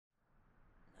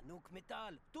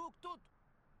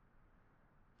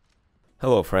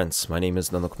Hello friends, my name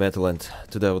is Nanokmetal and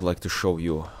today I would like to show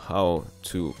you how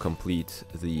to complete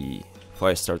the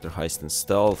Firestarter heist in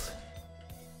stealth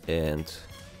and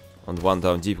on 1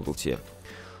 down difficulty.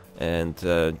 And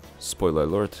spoiler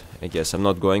alert, I guess I'm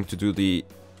not going to do the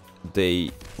day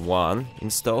 1 in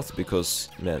stealth because,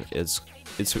 man, it's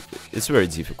very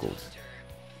difficult.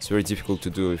 It's very difficult to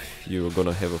do if you're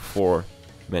gonna have a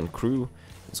 4-man crew.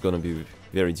 It's gonna be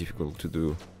very difficult to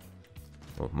do,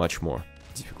 or much more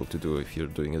difficult to do if you're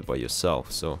doing it by yourself.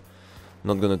 So I'm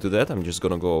not gonna do that. I'm just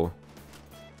gonna go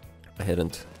ahead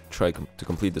and try to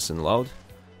complete this in loud.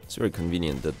 It's very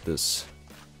convenient that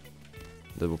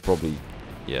that will probably,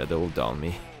 yeah, that will down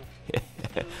me.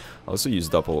 I also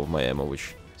used up all of my ammo,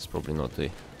 which is probably not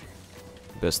the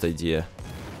best idea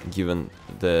given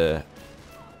the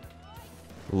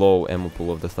low ammo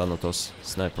pool of the Thanatos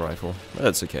sniper rifle, but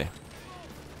that's okay.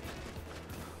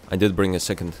 I did bring a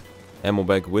second ammo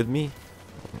bag with me,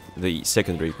 the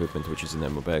secondary equipment which is an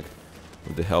ammo bag,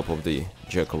 with the help of the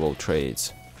jack of all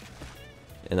trades.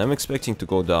 And I'm expecting to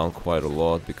go down quite a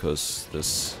lot because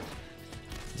this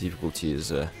difficulty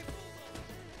is a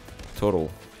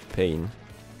total pain.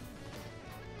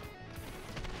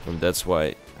 And that's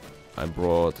why I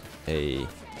brought a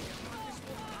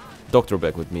doctor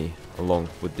bag with me along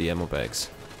with the ammo bags.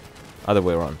 Other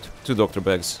way around. 2 doctor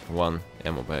bags, 1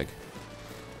 ammo bag.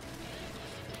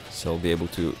 So I'll be able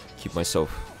to keep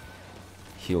myself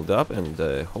healed up and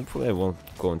hopefully I won't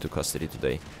go into custody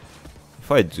today. If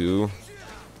I do,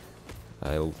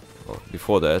 well,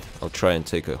 before that, I'll try and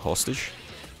take a hostage.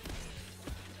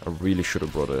 I really should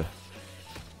have brought a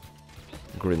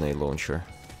grenade launcher.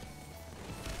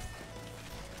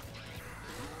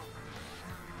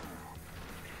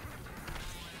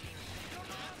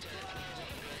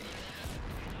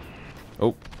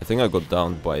 Oh, I think I got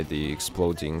downed by the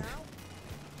exploding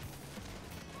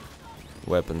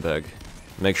weapon bag.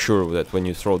 Make sure that when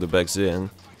you throw the bags in,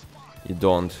 you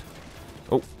don't...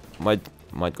 Oh, might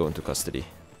go into custody.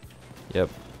 Yep.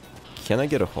 Can I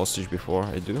get a hostage before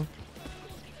I do?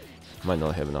 Might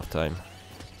not have enough time.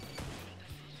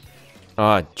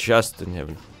 Ah, just didn't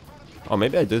have... Oh,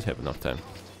 maybe I did have enough time.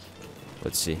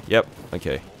 Let's see. Yep,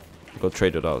 okay. Got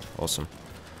traded out. Awesome.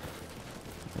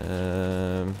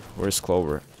 Where's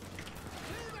Clover?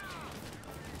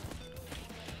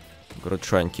 Gotta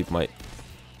try and keep my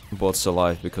bots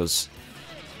alive because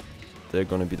they're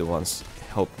gonna be the ones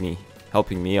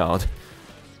helping me out.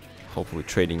 Hopefully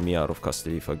trading me out of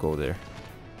custody if I go there.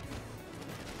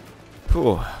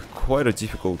 Whew, quite a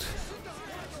difficult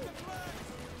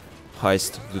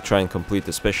heist to try and complete,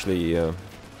 especially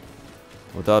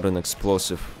without an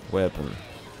explosive weapon,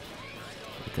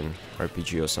 like an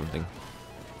RPG or something.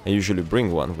 I usually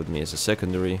bring one with me as a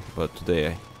secondary, but today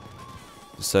I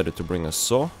decided to bring a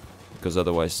saw, because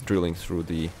otherwise drilling through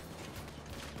the...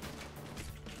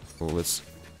 Well, let's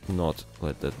not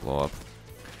let that blow up.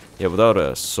 Yeah, without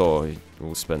a saw,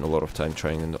 we'll spend a lot of time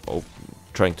trying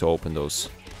to open those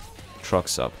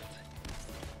trucks up.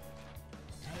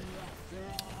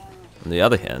 On the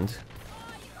other hand,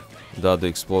 without the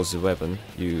explosive weapon,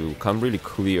 you can't really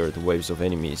clear the waves of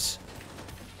enemies.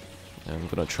 I'm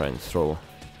gonna try and throw a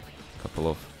couple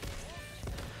of...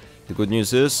 The good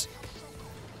news is,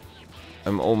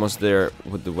 I'm almost there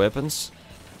with the weapons.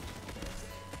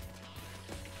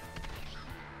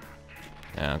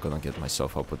 Yeah, I'm gonna get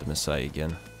myself up with the Messiah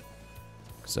again.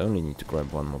 Because I only need to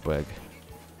grab 1 more bag.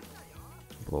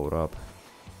 Blow it up.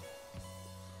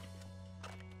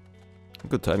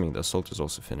 Good timing, the assault is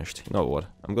also finished. You know what?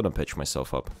 I'm gonna patch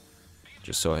myself up.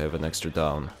 Just so I have an extra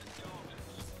down.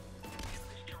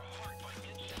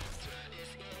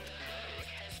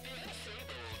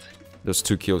 Those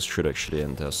 2 kills should actually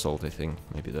end the assault, I think.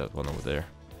 Maybe that one over there.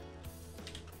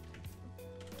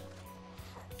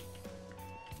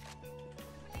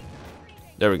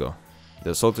 There we go.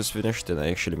 The assault is finished and I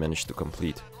actually managed to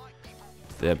complete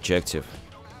the objective.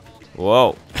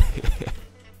 Wow!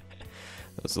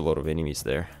 There's a lot of enemies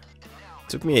there.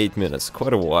 Took me 8 minutes,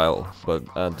 quite a while,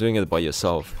 but doing it by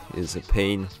yourself is a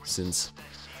pain since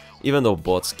even though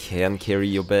bots can carry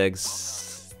your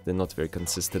bags, they're not very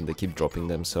consistent, they keep dropping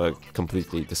them, so I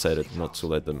completely decided not to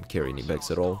let them carry any bags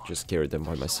at all, just carry them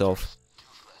by myself.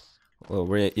 Well,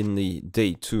 we're in the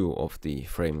day 2 of the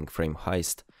frame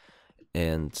heist,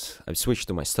 and I've switched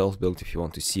to my stealth build. If you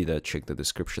want to see that, check the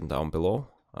description down below.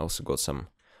 I also got some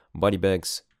body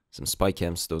bags, some spy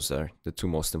cams. Those are the 2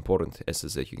 most important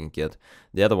assets that you can get.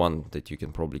 The other one that you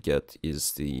can probably get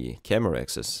is the camera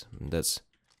access. That's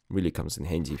really comes in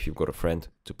handy if you've got a friend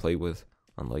to play with,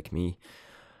 unlike me,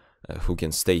 who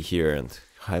can stay here and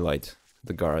highlight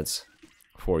the guards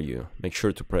for you. Make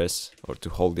sure to press or to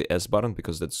hold the S button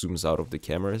because that zooms out of the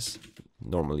cameras.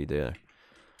 Normally they're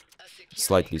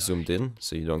slightly zoomed in,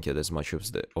 so you don't get as much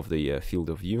of the field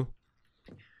of view.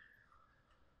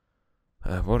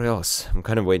 What else? I'm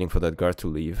kind of waiting for that guard to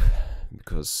leave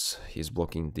because he's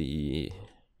blocking the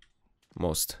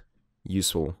most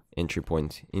useful entry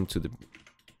point into the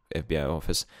FBI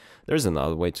office. There's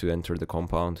another way to enter the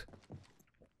compound,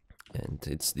 and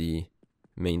it's the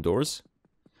main doors,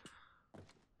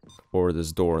 or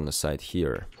this door on the side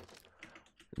here.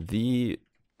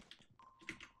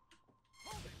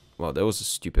 Well, that was a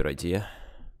stupid idea.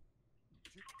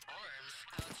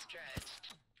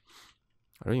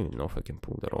 I don't even know if I can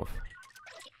pull that off.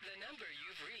 The number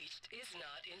you've reached is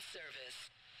not in service.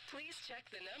 Please check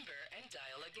the number and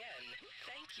dial again.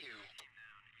 Thank you.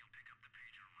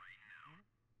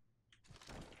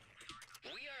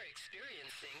 We are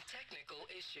experiencing technical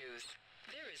issues.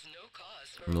 There is no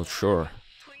cause for I'm not sure.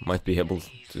 Might be able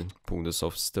to pull this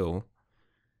off still.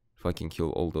 If I can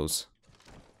kill all those.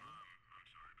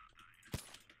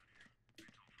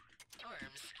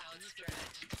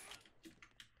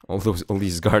 All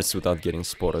these guards without getting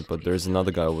spotted, but there's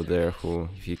another guy over there who,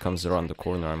 if he comes around the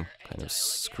corner, I'm kind of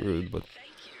screwed, but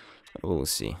we'll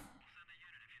see.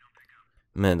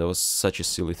 Man, that was such a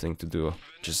silly thing to do,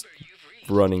 just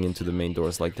running into the main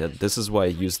doors like that. This is why I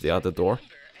used the other door,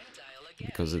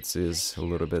 because it is a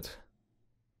little bit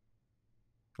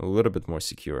more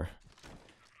secure.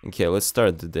 Okay, let's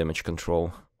start the damage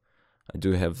control. I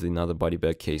do have another body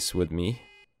bag case with me,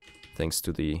 thanks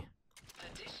to the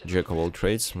Jack of all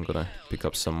trades. I'm gonna pick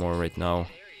up some more right now.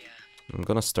 I'm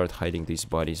gonna start hiding these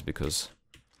bodies because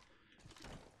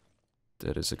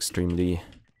that is extremely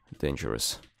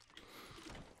dangerous.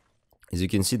 As you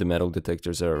can see, the metal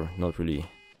detectors are not really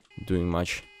doing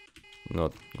much.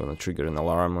 Not gonna trigger an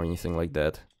alarm or anything like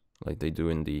that, like they do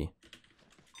in the...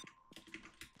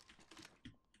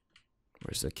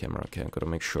 Where's the camera? Okay, I gotta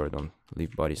make sure I don't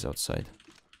leave bodies outside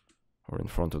or in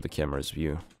front of the camera's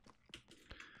view.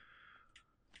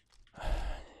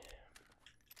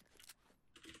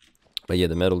 But yeah,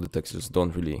 the metal detectors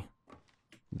don't really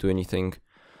do anything.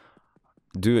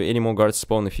 Do any more guards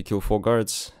spawn if you kill 4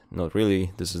 guards? Not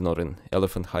really. This is not an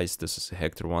elephant heist, this is a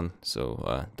Hector one,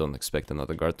 so don't expect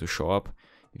another guard to show up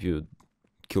if you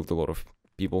killed a lot of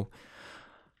people.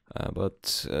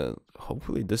 But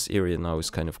hopefully this area now is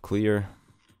kind of clear.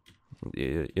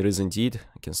 It is indeed.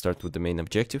 I can start with the main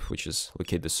objective, which is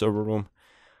locate the server room.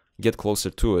 Get closer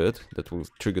to it, that will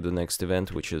trigger the next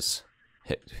event, which is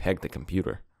hack the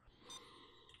computer.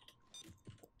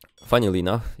 Funnily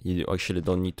enough, you actually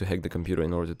don't need to hack the computer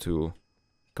in order to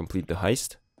complete the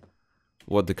heist.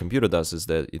 What the computer does is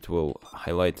that it will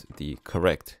highlight the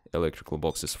correct electrical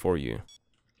boxes for you.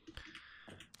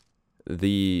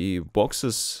 The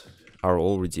boxes are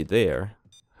already there,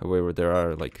 however there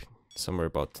are like somewhere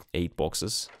about 8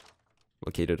 boxes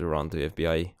located around the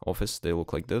FBI office. They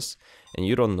look like this, and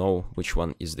you don't know which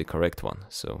one is the correct one,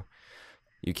 so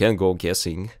you can go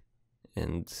guessing,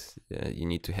 and you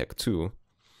need to hack 2.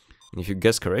 And if you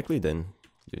guess correctly, then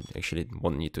you actually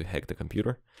won't need to hack the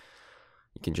computer.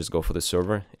 You can just go for the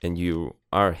server, and you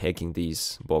are hacking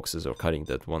these boxes or cutting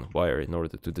that one wire in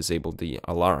order to disable the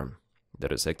alarm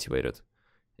that is activated.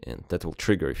 And that will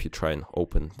trigger if you try and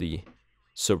open the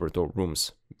server door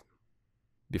rooms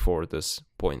before this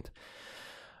point.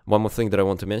 One more thing that I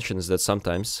want to mention is that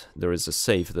sometimes there is a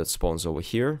safe that spawns over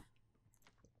here,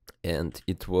 and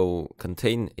it will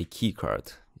contain a key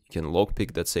card. You can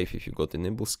lockpick that safe if you got the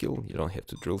nimble skill. You don't have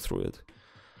to drill through it.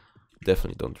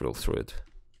 Definitely don't drill through it.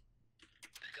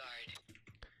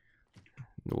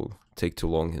 It will take too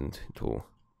long, and it will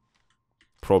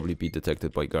probably be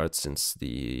detected by guards, since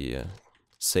the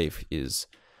safe is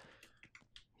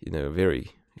in a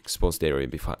very exposed area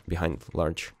behind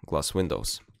large glass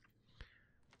windows.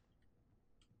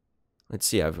 Let's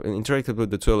see, I've interacted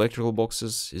with the 2 electrical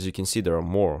boxes. As you can see, there are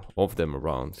more of them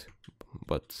around,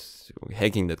 but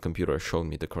hacking that computer showed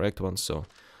me the correct one, so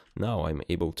now I'm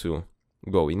able to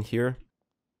go in here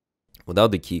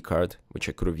without the key card, which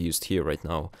I could have used here right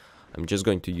now. I'm just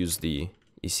going to use the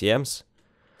ECMs,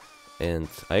 and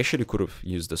I actually could have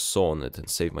used the saw on it and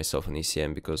saved myself an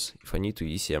ECM, because if I need to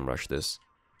ECM rush this,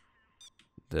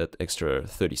 that extra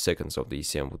 30 seconds of the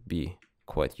ECM would be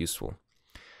quite useful.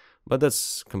 But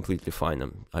that's completely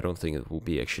fine. I don't think it will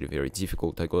be actually very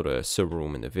difficult. I got a server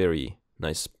room in a very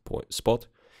nice spot.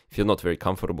 If you're not very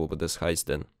comfortable with this heist,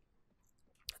 then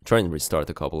try and restart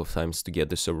a couple of times to get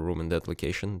the server room in that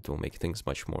location. It will make things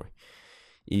much more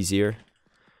easier.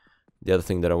 The other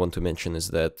thing that I want to mention is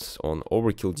that on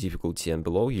overkill difficulty and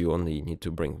below, you only need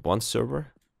to bring 1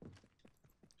 server.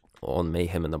 on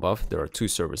Mayhem and above, there are 2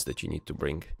 servers that you need to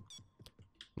bring,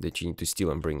 that you need to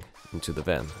steal and bring into the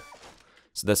van.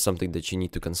 So that's something that you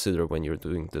need to consider when you're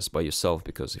doing this by yourself,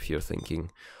 because if you're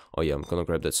thinking, oh yeah, I'm gonna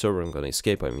grab that server, I'm gonna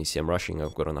escape, I'm easy, I'm rushing,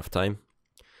 I've got enough time.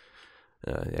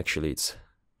 Actually, it's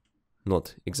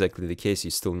not exactly the case.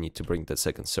 You still need to bring that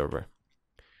second server.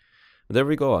 But there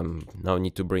we go. I now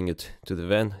need to bring it to the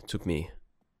van. It took me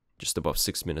just above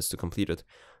 6 minutes to complete it.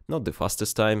 Not the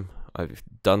fastest time. I've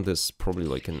done this probably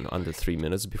like in under 3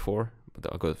 minutes before,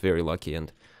 but I got very lucky,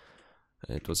 and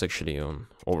it was actually on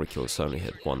overkill, so I only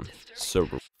had 1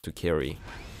 server to carry.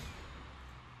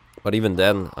 But even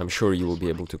then, I'm sure you will be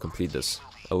able to complete this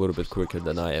a little bit quicker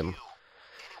than I am,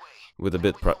 with a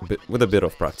bit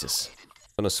of practice.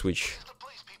 I'm gonna switch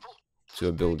to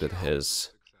a build that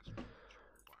has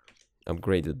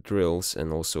upgraded drills,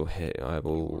 and also I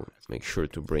will make sure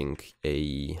to bring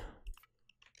a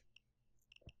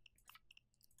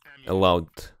loud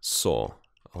saw.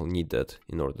 I'll need that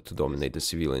in order to dominate the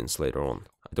civilians later on.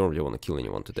 I don't really want to kill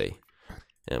anyone today,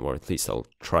 or at least I'll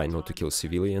try not to kill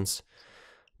civilians.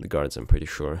 The guards, I'm pretty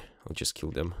sure I'll just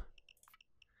kill them.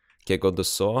 Okay, got the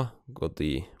saw, got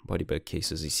the body bag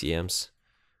cases, ECMs.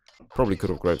 Probably could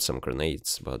have grabbed some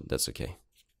grenades, but that's okay.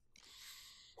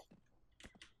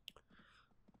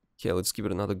 Okay, let's give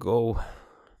it another go.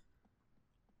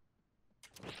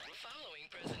 Following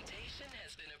presentation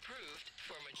has been approved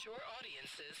for mature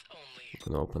audiences only.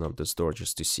 I'm gonna open up this door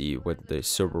just to see what the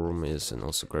server room is, and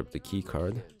also grab the key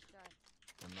card.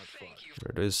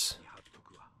 There it is.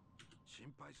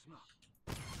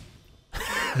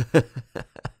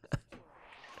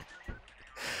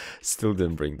 Still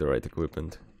didn't bring the right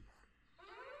equipment.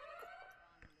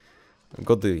 I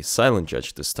got the silent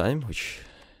judge this time, which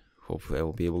hopefully I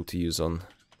will be able to use on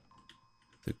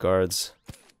the guards.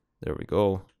 There we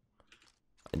go.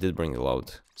 I did bring a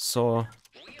loud saw.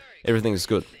 Everything is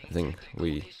good. I think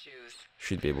we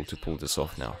should be able to pull this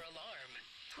off now.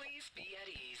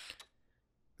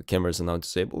 The cameras are now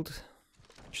disabled,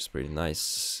 which is pretty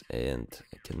nice, and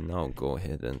I can now go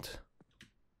ahead and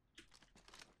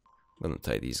I'm gonna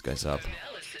tie these guys up.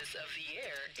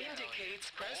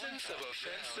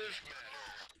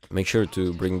 Make sure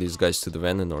to bring these guys to the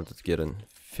van in order to get a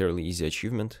fairly easy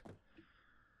achievement.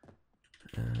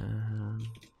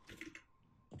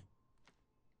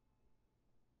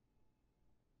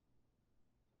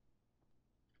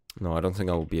 No, I don't think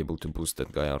I will be able to boost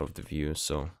that guy out of the view,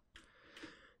 so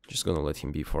just gonna let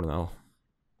him be for now.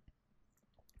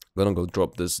 Gonna go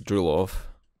drop this drill off.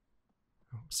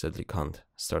 Sadly can't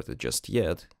start it just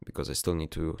yet, because I still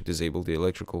need to disable the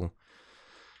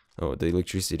the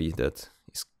electricity that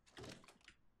is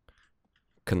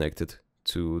connected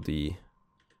to the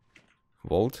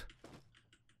vault.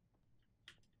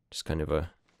 Just kind of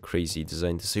a crazy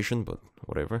design decision, but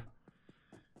whatever.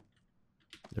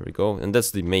 There we go, and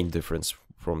that's the main difference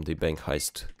from the bank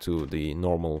heist to the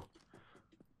normal,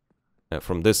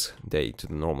 from this day to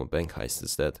the normal bank heist,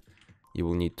 is that you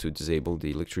will need to disable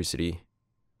the electricity.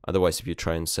 Otherwise, if you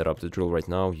try and set up the drill right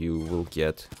now, you will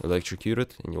get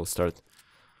electrocuted and you'll start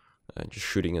just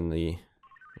shooting in the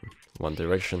one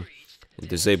direction. It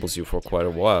disables you for quite a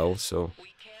while, so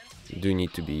you do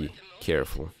need to be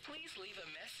careful.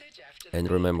 And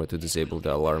remember to disable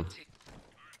the alarm.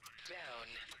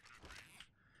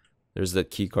 There's that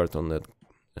keycard on that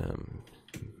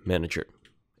manager,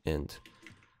 and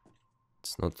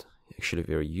it's not actually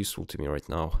very useful to me right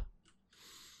now.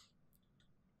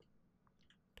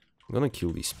 I'm gonna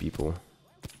kill these people.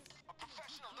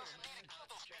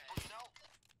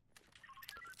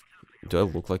 Do I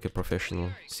look like a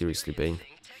professional? Seriously, Bane.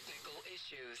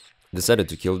 Decided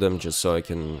to kill them just so I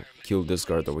can kill this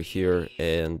guard over here,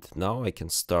 and now I can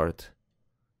start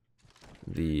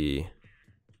the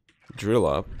drill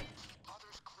up.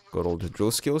 Got all the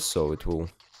drill skills, so it will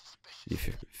be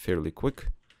fairly quick.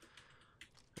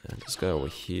 And this guy over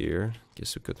here,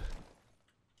 guess we could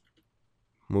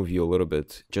move you a little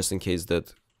bit, just in case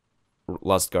that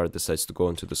last guard decides to go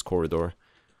into this corridor.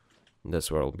 And that's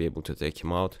where I'll be able to take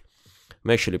him out.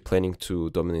 I'm actually planning to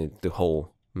dominate the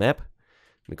whole map,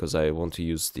 because I want to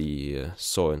use the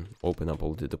saw and open up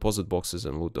all the deposit boxes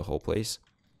and loot the whole place.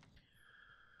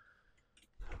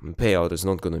 Payout is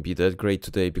not going to be that great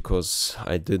today, because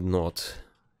I did not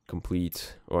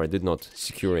complete, or I did not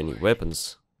secure any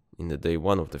weapons in the day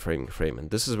 1 of the framing frame,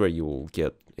 and this is where you will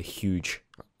get a huge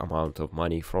amount of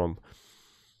money from,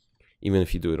 even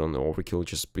if you do it on the overkill,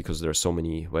 just because there are so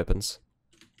many weapons.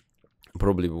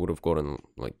 Probably would have gotten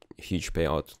like a huge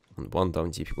payout on 1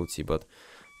 down difficulty, but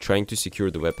trying to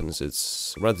secure the weapons,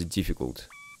 it's rather difficult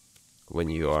when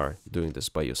you are doing this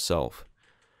by yourself.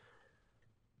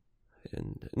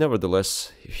 And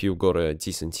nevertheless, if you've got a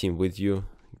decent team with you,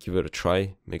 give it a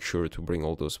try. Make sure to bring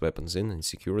all those weapons in and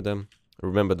secure them.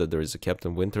 Remember that there is a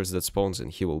Captain Winters that spawns,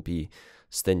 and he will be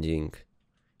standing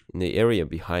in the area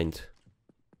behind...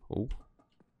 Oh,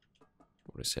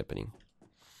 what is happening?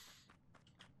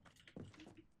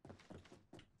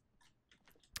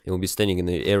 He will be standing in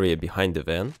the area behind the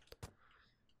van.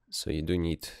 So you do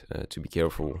need to be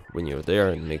careful when you're there,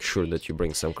 and make sure that you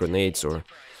bring some grenades or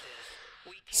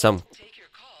some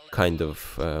kind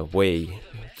of way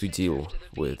to deal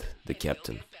with the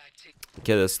captain.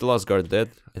 Okay, that's the last guard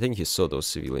dead. I think he saw those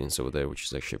civilians over there, which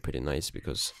is actually pretty nice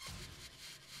because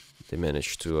they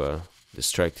managed to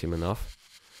distract him enough.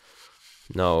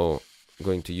 Now I'm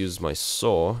going to use my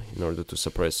saw in order to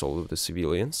suppress all of the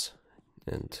civilians,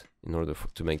 and in order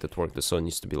to make that work, the saw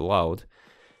needs to be loud,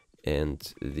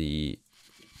 and you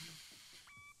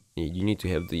need to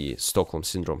have the Stockholm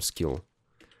Syndrome skill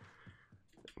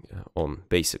on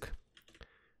basic.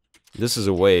 This is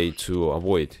a way to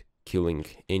avoid killing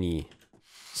any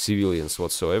civilians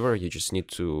whatsoever. You just need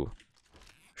to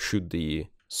shoot the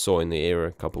saw in the air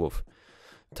a couple of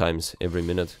times every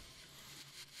minute.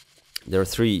 There are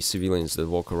 3 civilians that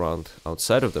walk around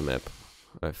outside of the map.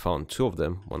 I found 2 of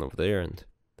them, one over there and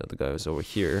the other guy was over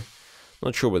here.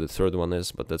 Not sure where the third one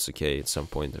is, but that's okay. At some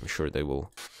point I'm sure they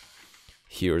will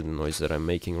hear the noise that I'm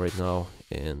making right now.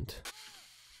 And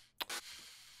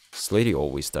this lady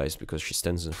always dies because she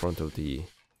stands in front of the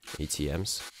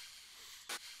ATMs.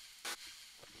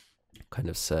 Kind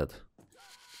of sad.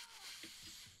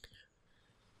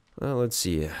 Well, let's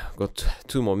see. Got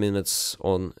 2 more minutes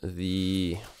on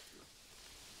the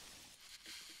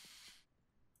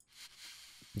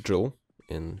drill,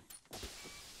 and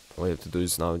all you have to do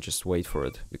is now just wait for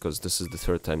it, because this is the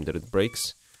 3rd time that it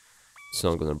breaks. It's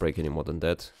not gonna break any more than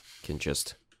that. You can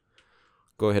just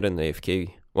go ahead and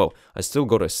AFK. Well, I still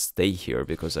gotta stay here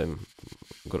because I'm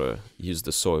gonna use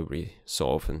the saw every so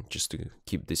often just to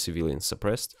keep the civilians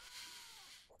suppressed.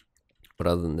 But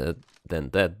other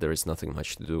than that, there is nothing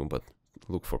much to do but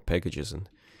look for packages and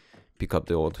pick up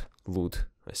the odd loot,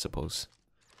 I suppose.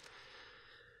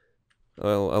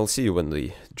 Well, I'll see you when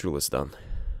the drill is done.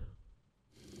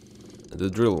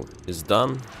 The drill is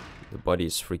done. The body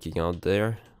is freaking out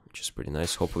there, which is pretty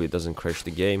nice. Hopefully it doesn't crash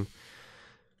the game.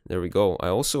 There we go. I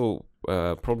also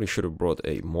probably should have brought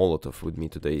a Molotov with me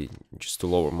today, just to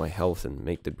lower my health and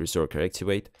make the Berserker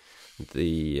activate.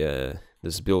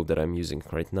 This build that I'm using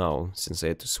right now, since I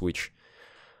had to switch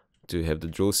to have the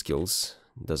drill skills,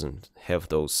 doesn't have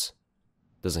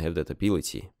that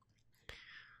ability.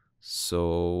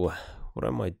 So what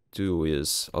I might do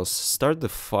is I'll start the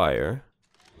fire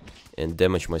and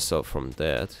damage myself from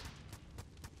that.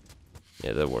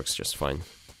 Yeah, that works just fine.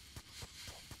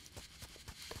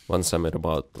 Once I'm at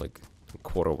about like a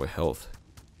quarter of a health,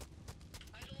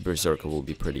 Berserker will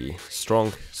be pretty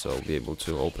strong, so I'll be able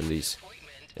to open these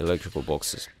electrical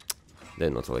boxes. They're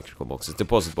not electrical boxes,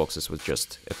 deposit boxes with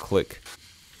just a click.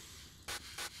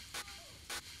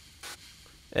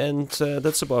 And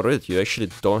that's about it. You actually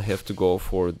don't have to go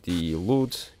for the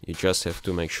loot, you just have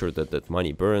to make sure that that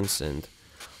money burns, and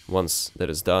once that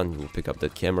is done, you will pick up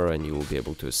that camera and you will be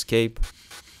able to escape.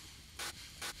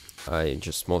 I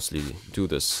just mostly do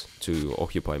this to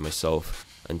occupy myself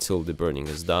until the burning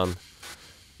is done,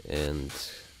 and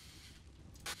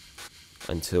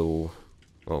until,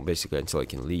 well, basically until I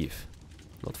can leave.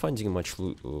 Not finding much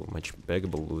loot, much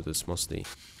baggable loot. It's mostly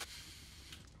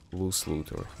loose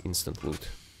loot or instant loot.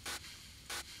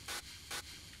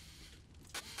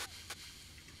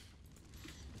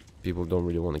 People don't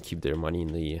really want to keep their money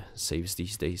in the safes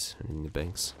these days, in the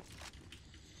banks.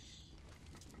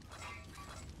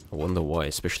 I wonder why,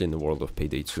 especially in the world of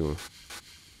Payday 2.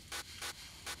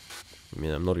 I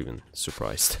mean, I'm not even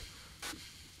surprised.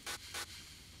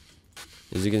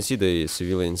 As you can see, the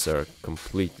civilians are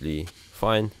completely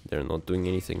fine. They're not doing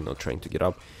anything, not trying to get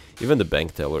up. Even the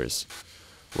bank tellers,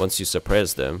 once you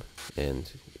suppress them,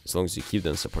 and as long as you keep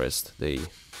them suppressed, they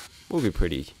will be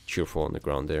pretty cheerful on the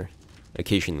ground there.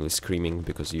 Occasionally screaming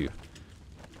because you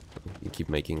keep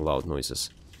making loud noises.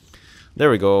 There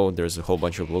we go, there's a whole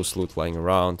bunch of loose loot lying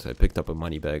around. I picked up a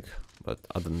money bag, but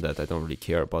other than that I don't really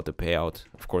care about the payout.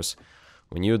 Of course,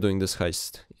 when you're doing this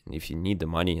heist, if you need the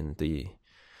money and the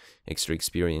extra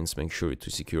experience, make sure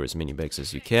to secure as many bags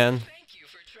as you can.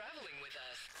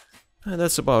 And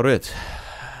that's about it.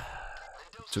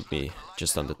 It took me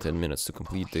just under 10 minutes to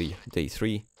complete the day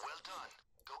 3.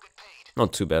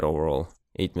 Not too bad overall.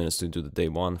 8 minutes to do the day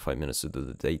 1, 5 minutes to do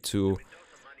the day 2,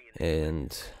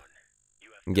 and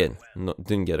again,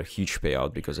 didn't get a huge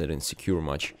payout because I didn't secure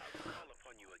much.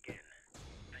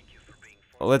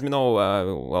 Let me know,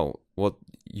 well, what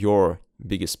your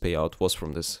biggest payout was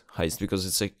from this heist, because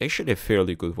it's actually a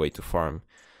fairly good way to farm.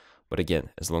 But again,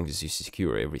 as long as you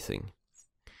secure everything.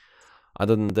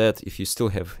 Other than that, if you still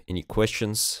have any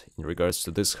questions in regards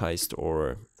to this heist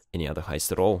or any other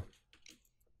heist at all,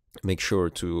 make sure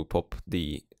to pop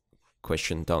the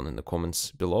question down in the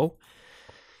comments below.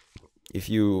 If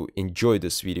you enjoyed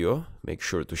this video, make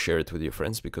sure to share it with your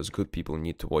friends, because good people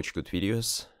need to watch good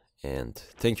videos. And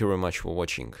thank you very much for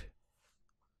watching.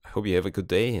 I hope you have a good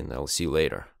day, and I'll see you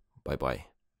later. Bye bye.